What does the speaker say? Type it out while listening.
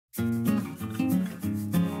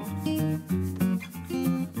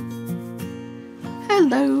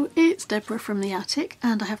Hello, it's Deborah from the attic,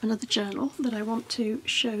 and I have another journal that I want to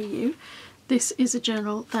show you. This is a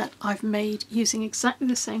journal that I've made using exactly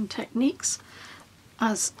the same techniques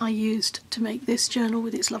as I used to make this journal,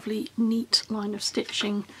 with its lovely neat line of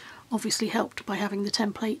stitching, obviously helped by having the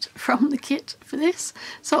template from the kit for this.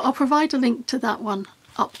 So I'll provide a link to that one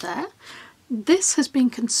up there. This has been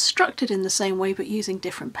constructed in the same way but using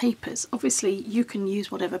different papers. Obviously you can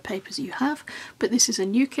use whatever papers you have, but this is a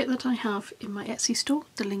new kit that I have in my Etsy store.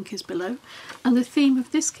 The link is below. And the theme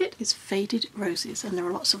of this kit is Faded Roses, and there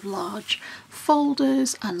are lots of large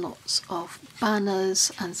folders and lots of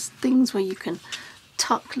banners and things where you can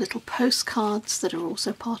tuck little postcards that are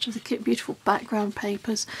also part of the kit, beautiful background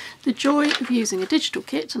papers. The joy of using a digital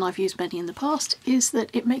kit, and I've used many in the past, is that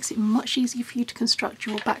it makes it much easier for you to construct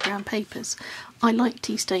your background papers. I like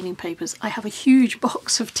tea staining papers. I have a huge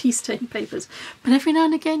box of tea stain papers, but every now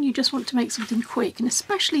and again you just want to make something quick, and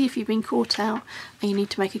especially if you've been caught out and you need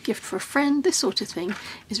to make a gift for a friend, this sort of thing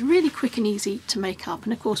is really quick and easy to make up.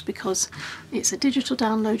 And of course, because it's a digital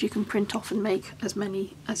download, you can print off and make as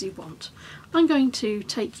many as you want. I'm going to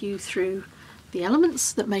take you through the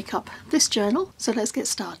elements that make up this journal, so let's get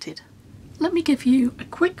started. Let me give you a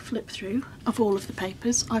quick flip through of all of the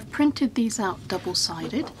papers. I've printed these out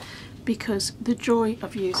double-sided because the joy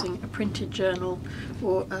of using a printed journal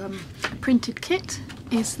or a printed kit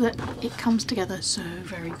is that it comes together so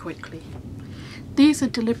very quickly. These are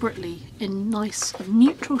deliberately in nice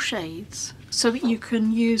neutral shades so that you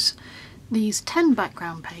can use these 10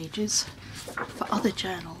 background pages for other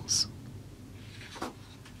journals.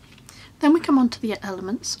 Then we come on to the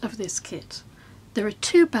elements of this kit. There are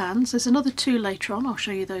 2 bands, there's another 2 later on, I'll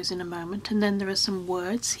show you those in a moment, and then there are some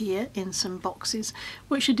words here in some boxes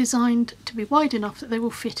which are designed to be wide enough that they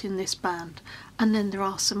will fit in this band. And then there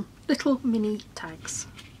are some little mini tags.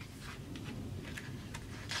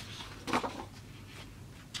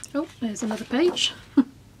 Oh, there's another page.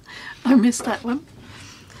 I missed that one.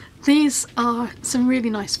 These are some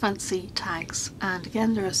really nice fancy tags, and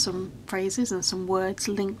again there are some phrases and some words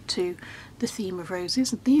linked to the theme of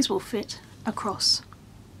roses, and these will fit across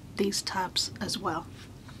these tabs as well.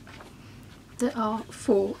 There are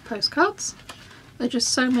 4 postcards. There are just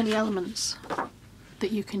so many elements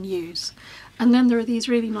that you can use. And then there are these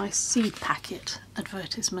really nice seed packet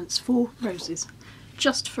advertisements for roses,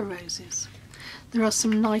 just for roses. There are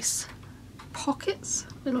some nice pockets,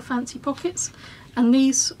 little fancy pockets, and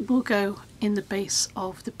these will go in the base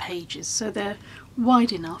of the pages, so they're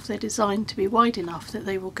wide enough, they're designed to be wide enough that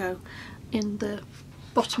they will go in the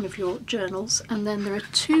bottom of your journals. And then there are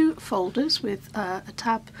 2 folders with a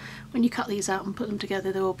tab. When you cut these out and put them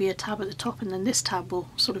together, there will be a tab at the top, and then this tab will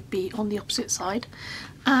sort of be on the opposite side.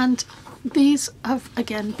 And these have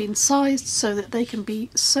again been sized so that they can be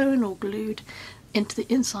sewn or glued into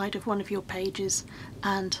the inside of one of your pages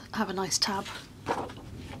and have a nice tab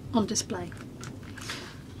on display.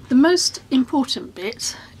 The most important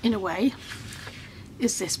bit, in a way,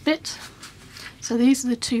 is this bit. So these are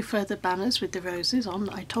the 2 further banners with the roses on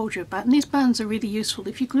that I told you about, and these bands are really useful.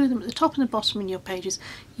 If you glue them at the top and the bottom in your pages,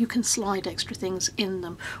 you can slide extra things in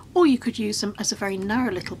them, or you could use them as a very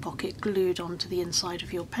narrow little pocket glued onto the inside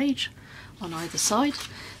of your page on either side.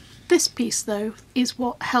 This piece though is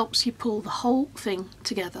what helps you pull the whole thing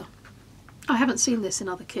together. I haven't seen this in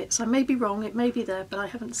other kits. I may be wrong, it may be there, but I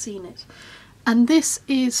haven't seen it. And this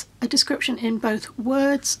is a description in both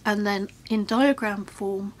words and then in diagram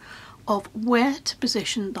form of where to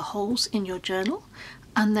position the holes in your journal,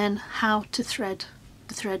 and then how to thread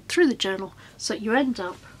the thread through the journal so you end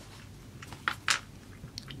up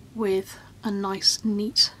with a nice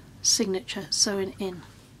neat signature sewn in.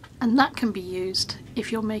 And that can be used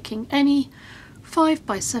if you're making any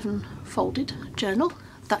 5x7 folded journal.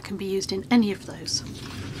 That can be used in any of those.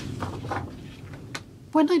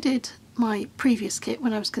 When I did my previous kit,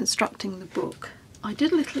 when I was constructing the book, I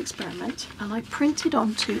did a little experiment and I printed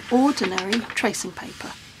onto ordinary tracing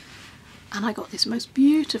paper, and I got this most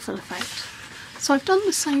beautiful effect. So I've done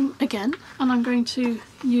the same again, and I'm going to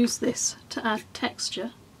use this to add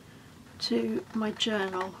texture to my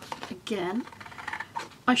journal again.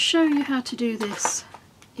 I show you how to do this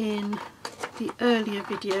in the earlier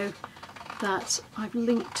video that I've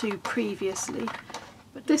linked to previously,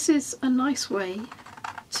 but this is a nice way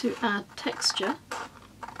to add texture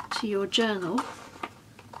to your journal,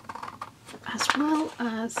 as well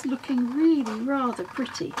as looking really rather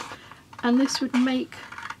pretty. And this would make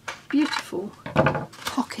beautiful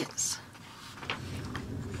pockets.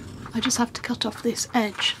 I just have to cut off this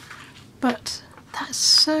edge, but that's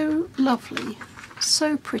so lovely,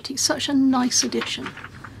 so pretty, such a nice addition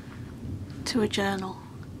to a journal.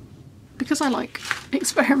 Because I like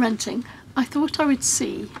experimenting, I thought I would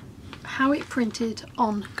see how it printed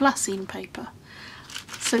on glassine paper.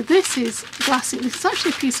 So this is glassine. This is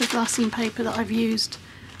actually a piece of glassine paper that I've used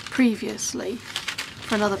previously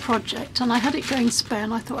for another project, and I had it going spare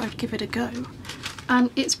and I thought I'd give it a go. And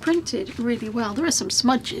it's printed really well. There are some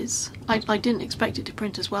smudges. I didn't expect it to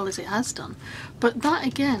print as well as it has done, but that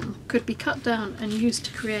again could be cut down and used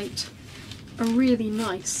to create a really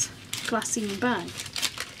nice glassine bag.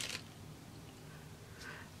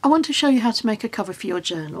 I want to show you how to make a cover for your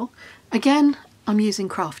journal. Again, I'm using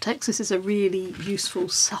Craftex. This is a really useful,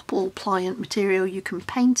 supple, pliant material. You can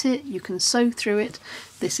paint it, you can sew through it.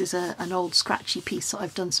 This is an old scratchy piece that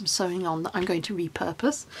I've done some sewing on that I'm going to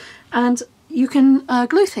repurpose. And you can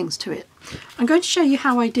glue things to it. I'm going to show you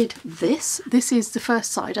how I did this. This is the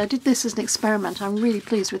first side. I did this as an experiment. I'm really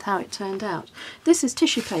pleased with how it turned out. This is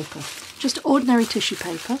tissue paper, just ordinary tissue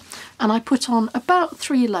paper, and I put on about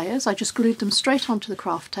 3 layers. I just glued them straight onto the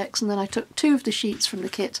Craftex, and then I took 2 of the sheets from the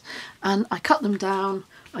kit and I cut them down,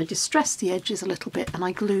 I distressed the edges a little bit, and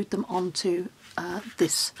I glued them onto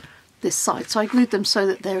this side. So I glued them so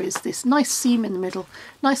that there is this nice seam in the middle,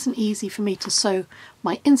 nice and easy for me to sew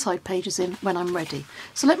my inside pages in when I'm ready.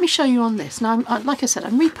 So let me show you on this. Now, like I said,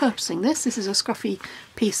 I'm repurposing this. This is a scruffy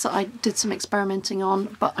piece that I did some experimenting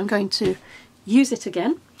on, but I'm going to use it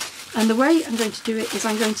again. And the way I'm going to do it is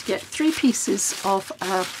I'm going to get 3 pieces of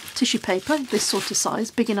tissue paper, this sort of size,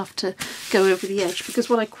 big enough to go over the edge, because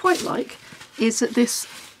what I quite like is that this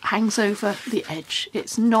hangs over the edge.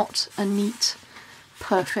 It's not a neat,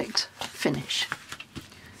 perfect finish.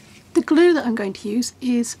 The glue that I'm going to use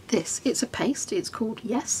is this. It's a paste, it's called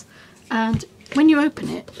Yes, and when you open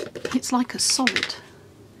it, it's like a solid.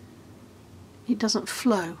 It doesn't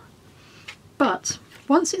flow. But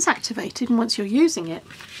once it's activated and once you're using it,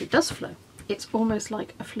 it does flow. It's almost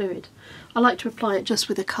like a fluid. I like to apply it just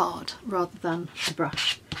with a card rather than a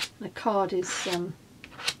brush. And a card is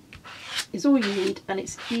all you need, and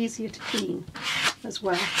it's easier to clean as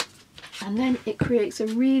well. And then it creates a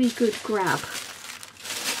really good grab.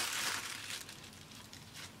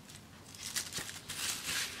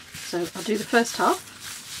 So I'll do the first half.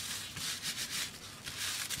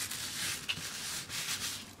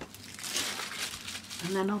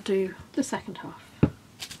 And then I'll do the second half.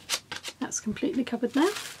 That's completely covered now.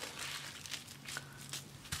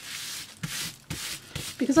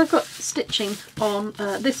 Because I've got stitching on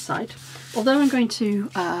this side, although I'm going to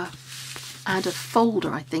add a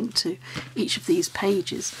folder, I think, to each of these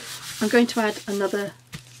pages, I'm going to add another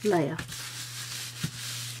layer.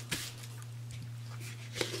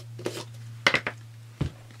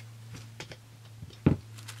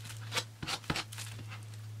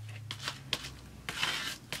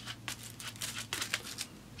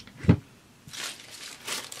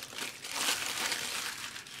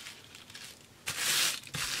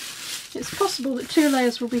 It's possible that 2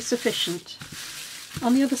 layers will be sufficient.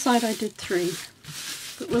 On the other side I did 3,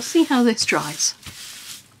 but we'll see how this dries.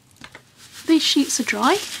 These sheets are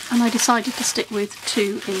dry, and I decided to stick with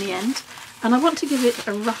 2 in the end, and I want to give it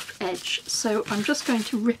a rough edge, so I'm just going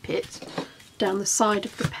to rip it down the side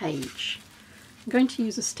of the page. I'm going to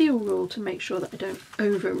use a steel rule to make sure that I don't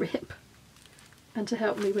over rip, and to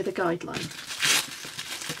help me with a guideline.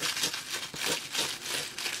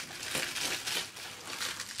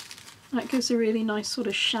 That gives a really nice sort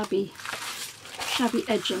of shabby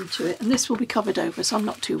edging to it, and this will be covered over, so I'm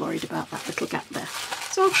not too worried about that little gap there.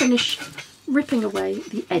 So I'll finish ripping away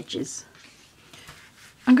the edges.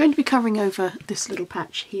 I'm going to be covering over this little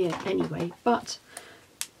patch here anyway, but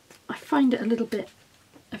I find it a little bit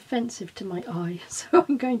offensive to my eye, so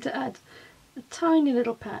I'm going to add a tiny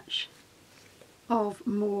little patch of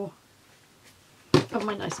more of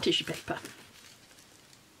my nice tissue paper.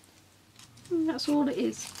 And that's all it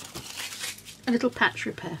is. A little patch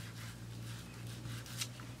repair.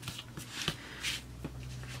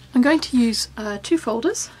 I'm going to use 2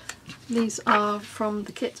 folders. These are from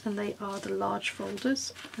the kit and they are the large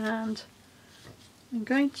folders, and I'm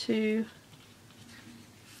going to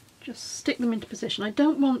just stick them into position. I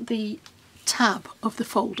don't want the tab of the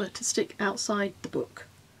folder to stick outside the book,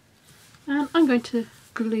 and I'm going to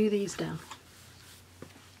glue these down.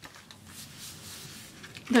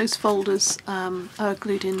 Those folders are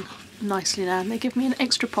glued in nicely now, and they give me an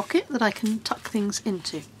extra pocket that I can tuck things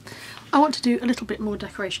into. I want to do a little bit more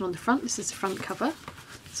decoration on the front. This is the front cover,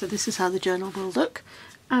 so this is how the journal will look,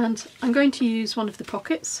 and I'm going to use one of the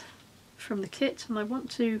pockets from the kit, and I want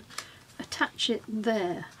to attach it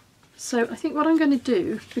there. So I think what I'm going to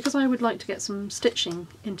do, because I would like to get some stitching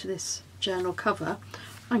into this journal cover,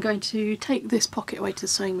 I'm going to take this pocket away to the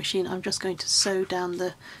sewing machine. I'm just going to sew down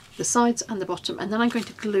the sides and the bottom, and then I'm going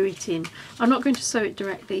to glue it in. I'm not going to sew it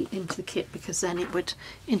directly into the kit because then it would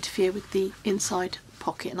interfere with the inside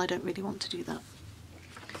pocket, and I don't really want to do that.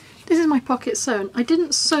 This is my pocket sewn. I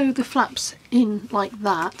didn't sew the flaps in like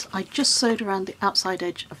that, I just sewed around the outside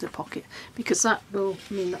edge of the pocket because that will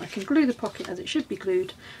mean that I can glue the pocket as it should be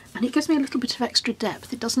glued, and it gives me a little bit of extra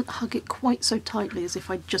depth. It doesn't hug it quite so tightly as if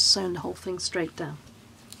I'd just sewn the whole thing straight down.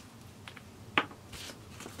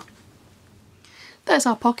 There's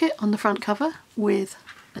our pocket on the front cover with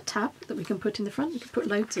a tab that we can put in the front. You can put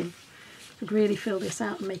loads in. You could really fill this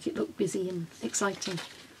out and make it look busy and exciting.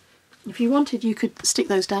 If you wanted, you could stick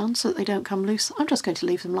those down so that they don't come loose. I'm just going to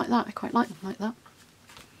leave them like that. I quite like them like that.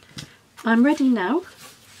 I'm ready now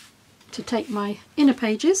to take my inner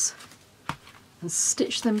pages and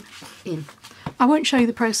stitch them in. I won't show you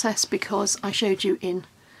the process because I showed you in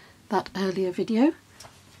that earlier video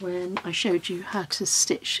when I showed you how to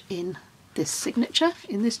stitch in this signature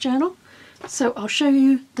in this journal, so I'll show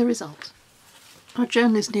you the result. Our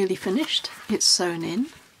journal is nearly finished. It's sewn in,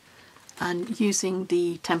 and using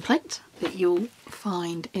the template that you'll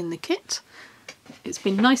find in the kit, it's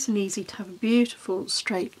been nice and easy to have a beautiful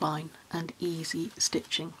straight line and easy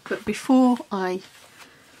stitching. But before I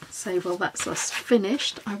say, well, that's us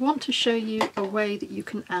finished, I want to show you a way that you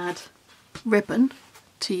can add ribbon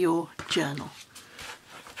to your journal.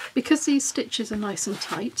 Because these stitches are nice and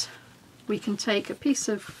tight, we can take a piece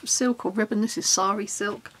of silk or ribbon, this is sari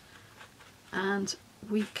silk, and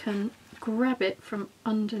we can grab it from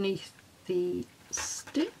underneath the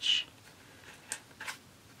stitch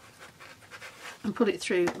and put it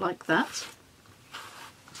through like that,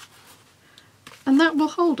 and that will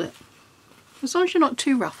hold it. As long as you're not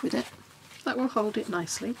too rough with it, that will hold it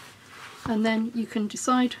nicely. And then you can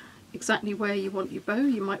decide exactly where you want your bow.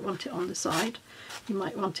 You might want it on the side, you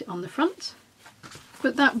might want it on the front,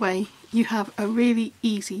 but that way you have a really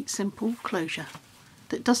easy, simple closure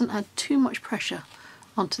that doesn't add too much pressure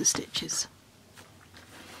onto the stitches.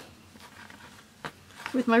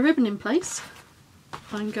 With my ribbon in place,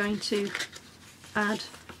 I'm going to add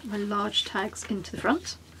my large tags into the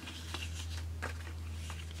front.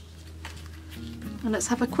 And let's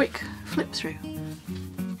have a quick flip through.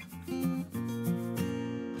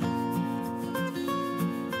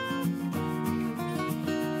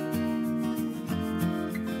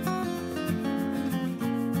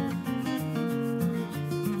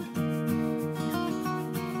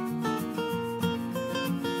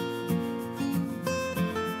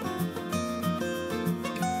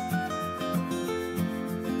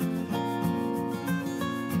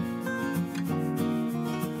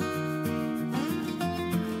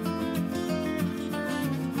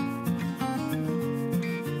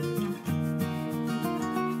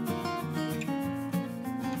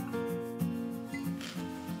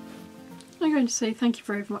 I'm going to say thank you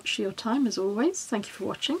very much for your time as always. Thank you for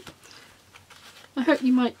watching. I hope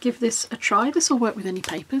you might give this a try. This will work with any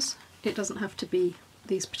papers. It doesn't have to be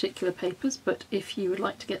these particular papers, but if you would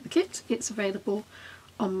like to get the kit, it's available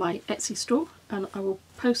on my Etsy store, and I will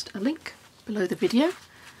post a link below the video.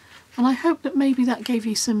 And I hope that maybe that gave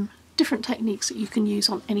you some different techniques that you can use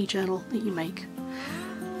on any journal that you make.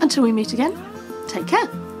 Until we meet again, take care.